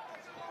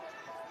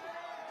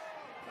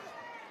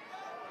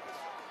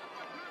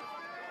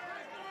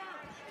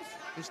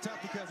 It's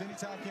tough because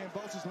anytime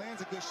Kambosos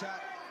lands a good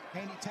shot,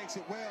 Haney takes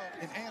it well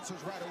and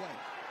answers right away.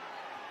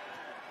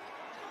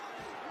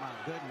 My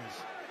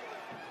goodness.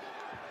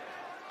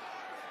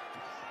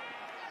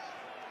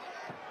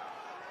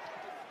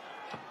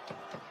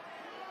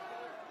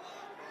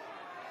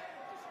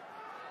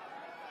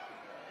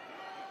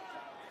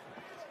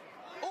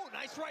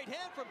 Nice right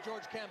hand from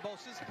George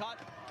Kambosos. Caught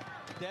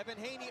Devin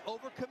Haney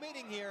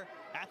overcommitting here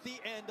at the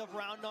end of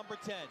round number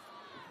 10.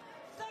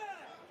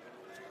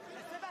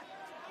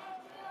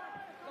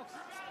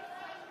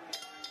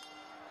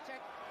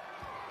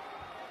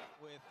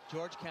 With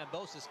George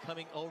Kambosos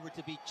coming over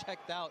to be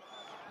checked out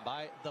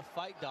by the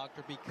fight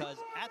doctor, because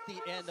at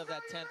the end of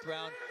that 10th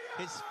round,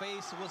 his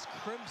face was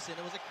crimson.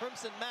 It was a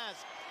crimson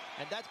mask.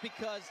 And that's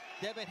because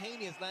Devin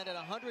Haney has landed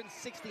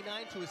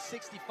 169 to his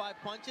 65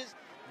 punches,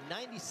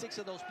 96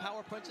 of those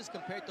power punches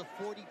compared to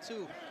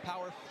 42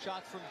 power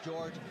shots from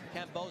George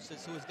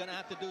Kambosos, who is going to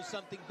have to do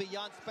something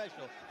beyond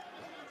special.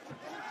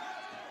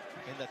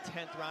 In the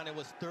 10th round, it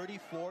was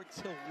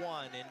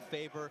 34-1 in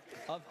favor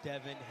of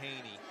Devin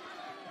Haney.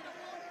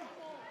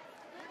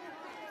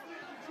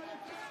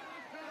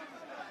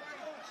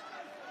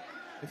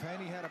 If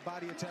Haney had a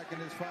body attack in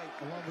this fight,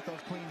 along with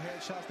those clean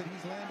headshots that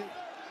he's landed,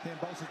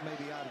 Kambosos may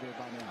be out of there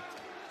by now.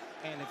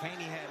 And if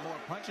Haney had more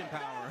punching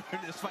power,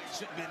 this fight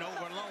should have been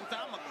over a long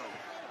time ago.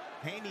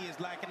 Haney is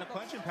lacking the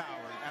punching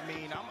power. I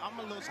mean, I'm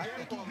a little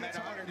scared for him at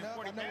 140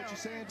 I know what you're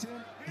saying,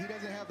 Tim. He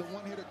doesn't have the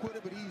one-hitter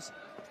quitter, but he's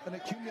an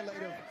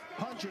accumulative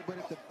puncher. But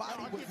if the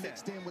body was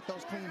mixed in with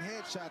those clean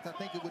headshots, I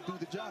think it would do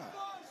the job.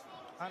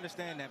 I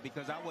understand that,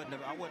 because I wasn't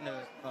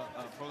a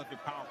prolific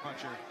power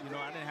puncher. You know,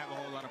 I didn't have a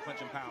whole lot of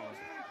punching power.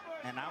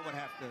 And I would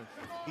have to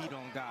beat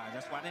on guys.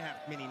 That's why I didn't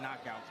have many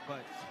knockouts.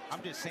 But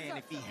I'm just saying,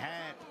 if he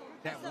had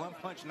that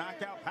one-punch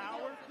knockout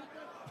power,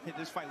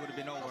 this fight would have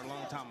been over a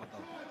long time ago.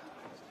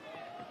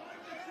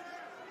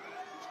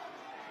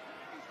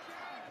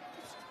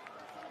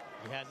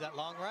 He has that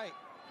long right.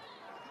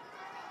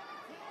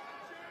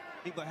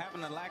 But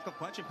having a lack of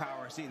punching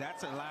power, see,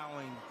 that's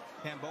allowing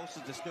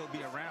Kambosos to still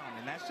be around,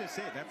 and that's just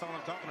it. That's all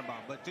I'm talking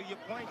about. But to your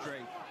point, Dre,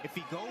 if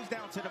he goes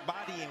down to the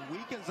body and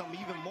weakens him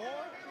even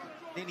more,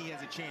 then he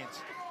has a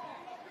chance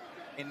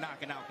in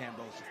knocking out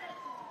Kambosos.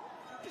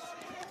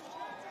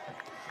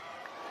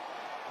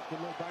 Good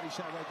little body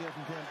shot right there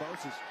from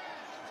Kambosos.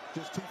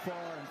 Just too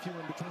far and few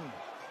in between.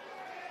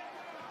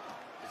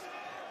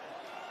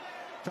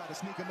 Tried to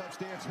sneak him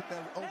upstairs with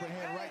that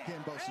overhand right,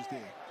 Kambosos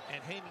did.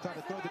 And Haney tried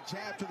to throw the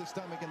jab to the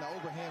stomach and the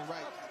overhand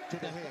right to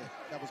the head.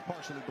 That was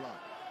partially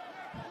blocked.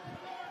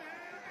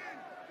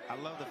 I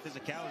love the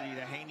physicality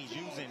that Haney's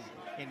using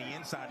in the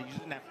inside. He's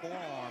using that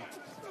forearm.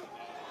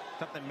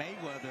 Something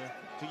Mayweather,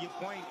 to your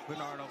point,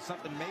 Bernardo,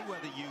 something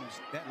Mayweather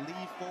used, that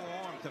lead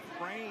forearm to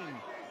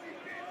frame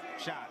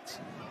shots.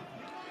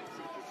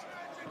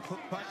 Put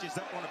punches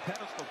up on a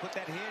pedestal, put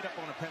that head up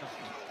on a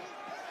pedestal.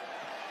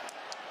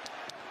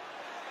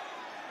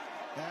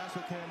 That's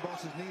what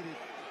Kambosos needed.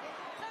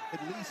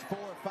 At least 4,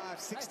 5,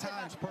 6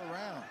 times per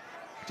round.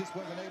 Just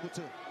wasn't able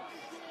to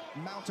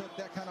mount up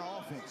that kind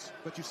of offense.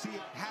 But you see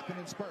it happen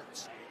in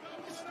spurts.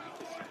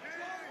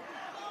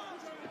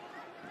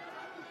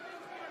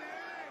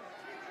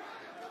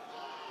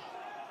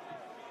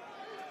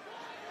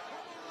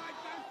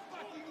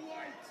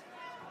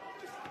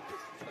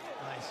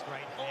 Nice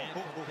right hand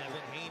from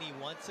Devin Haney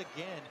once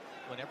again.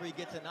 Whenever he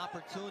gets an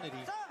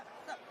opportunity,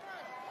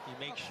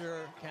 he makes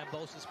sure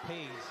Kambosos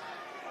pays.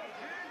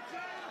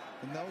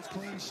 And those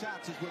clean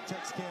shots is what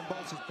takes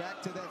Kambosos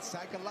back to that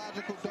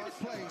psychological dark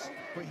place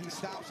where he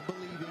stops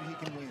believing he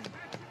can win.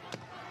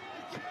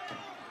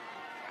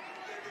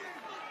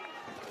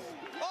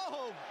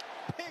 Oh,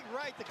 big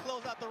right to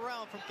close out the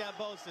round from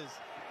Kambosos.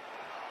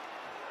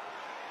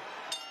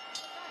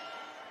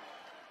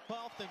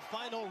 12th and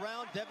final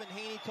round, Devin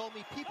Haney told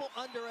me people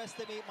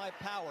underestimate my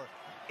power.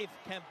 If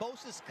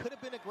Kambosos could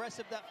have been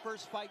aggressive that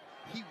first fight,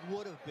 he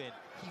would have been.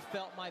 He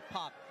felt my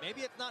pop.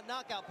 Maybe it's not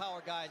knockout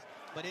power, guys,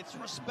 but it's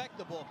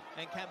respectable.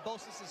 And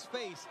Kambosos'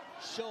 face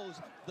shows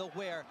the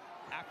wear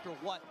after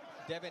what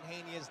Devin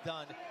Haney has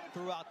done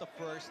throughout the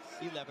first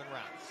 11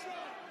 rounds.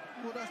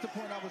 Well, that's the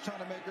point I was trying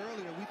to make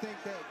earlier. We think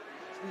that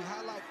we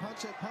highlight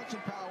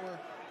punching power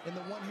in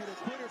the one-hitter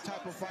quitter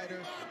type of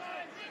fighter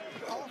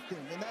often,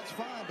 and that's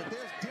fine, but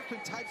there's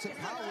different types of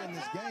power in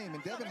this game,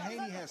 and Devin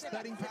Haney has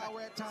thudding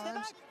power at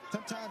times.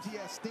 Sometimes he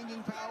has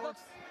stinging power,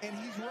 and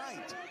he's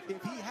right.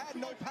 If he had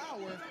no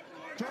power,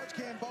 George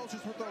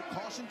Kambosos would throw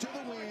caution to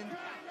the wind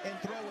and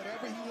throw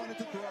whatever he wanted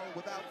to throw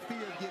without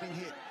fear of getting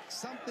hit.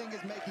 Something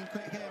is making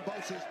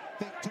Kambosos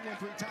think 2 and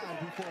 3 times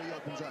before he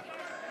opens up.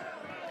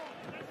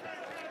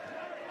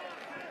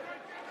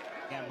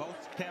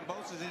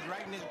 Kambosos is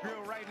right in his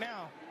grill right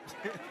now.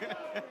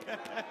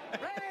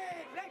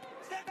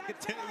 I can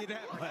tell you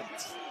that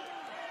much.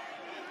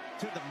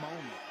 To the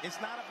moment. It's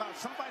not about,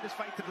 some fighters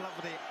fight to the level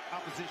of the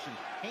opposition.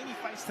 Haney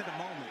fights to the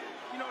moment.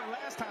 You know, the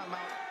last time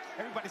out,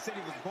 everybody said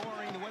he was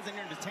boring, it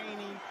wasn't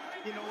entertaining.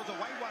 You know, it was a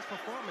whitewash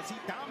performance. He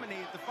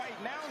dominated the fight.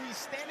 Now he's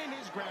standing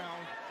his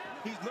ground.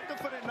 He's looking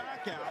for the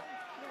knockout.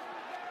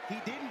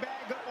 He didn't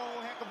bag up a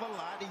whole heck of a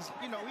lot. He's,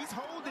 you know, he's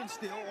holding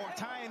still, or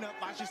tying up,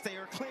 I should say,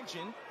 or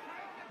clinching.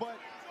 But,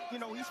 you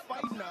know, he's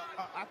fighting,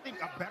 I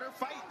think, a better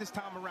fight this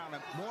time around,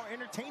 a more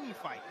entertaining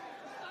fight.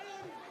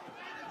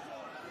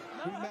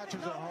 Rematches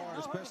are hard,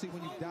 especially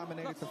when you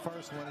dominated the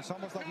first one. It's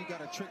almost like you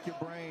got to trick your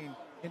brain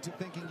into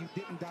thinking you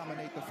didn't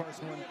dominate the first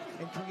one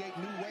and create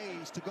new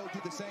ways to go do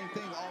the same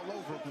thing all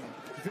over again.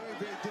 Very,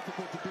 very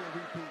difficult to do a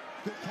repeat.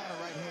 Good counter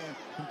right hand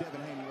from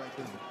Devin Haney right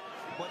there.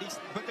 But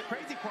the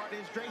crazy part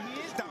is, Dre, he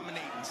is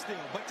dominating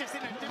still, but just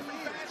in a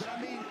different fashion. But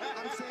I mean,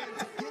 I'm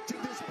saying to get to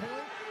this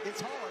point,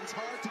 it's hard. It's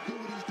hard to do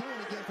what he's doing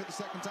again for the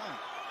second time.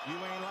 You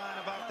ain't lying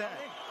about that.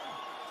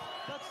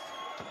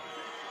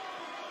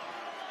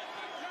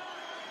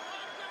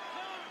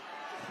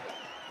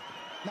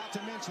 Not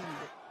to mention,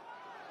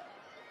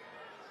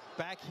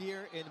 back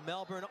here in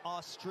Melbourne,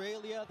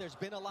 Australia, there's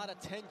been a lot of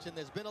tension.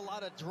 There's been a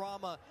lot of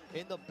drama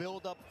in the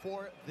build-up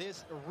for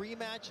this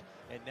rematch.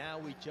 And now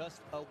we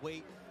just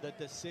await the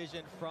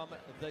decision from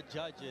the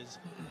judges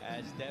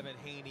as Devin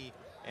Haney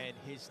and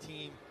his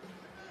team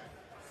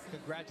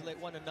congratulate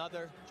one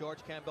another. George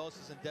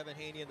Kambosos and Devin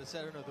Haney in the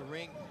center of the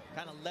ring,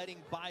 kind of letting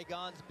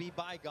bygones be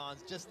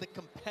bygones. Just the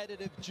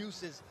competitive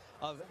juices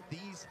of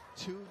these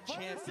two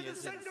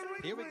champions. And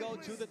here we go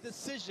to the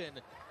decision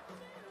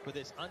for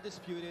this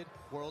undisputed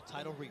world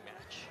title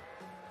rematch.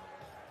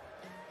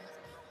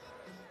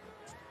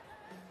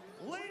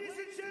 Ladies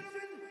and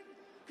gentlemen,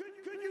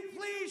 could you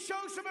please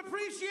show some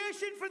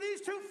appreciation for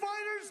these two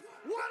fighters?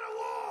 What a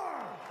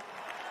war!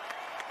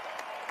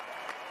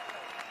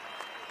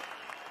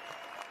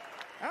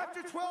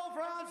 After 12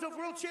 rounds of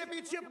World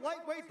Championship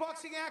lightweight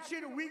boxing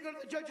action, we go to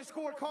the judges'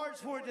 scorecards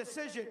for a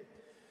decision.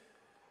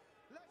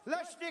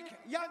 Lesznik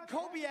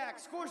Jankowiak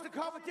scores the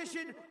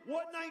competition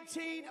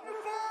 119.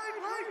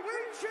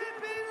 Lightweight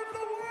champion of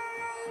the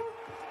world,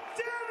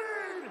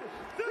 Devin,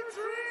 the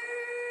Dream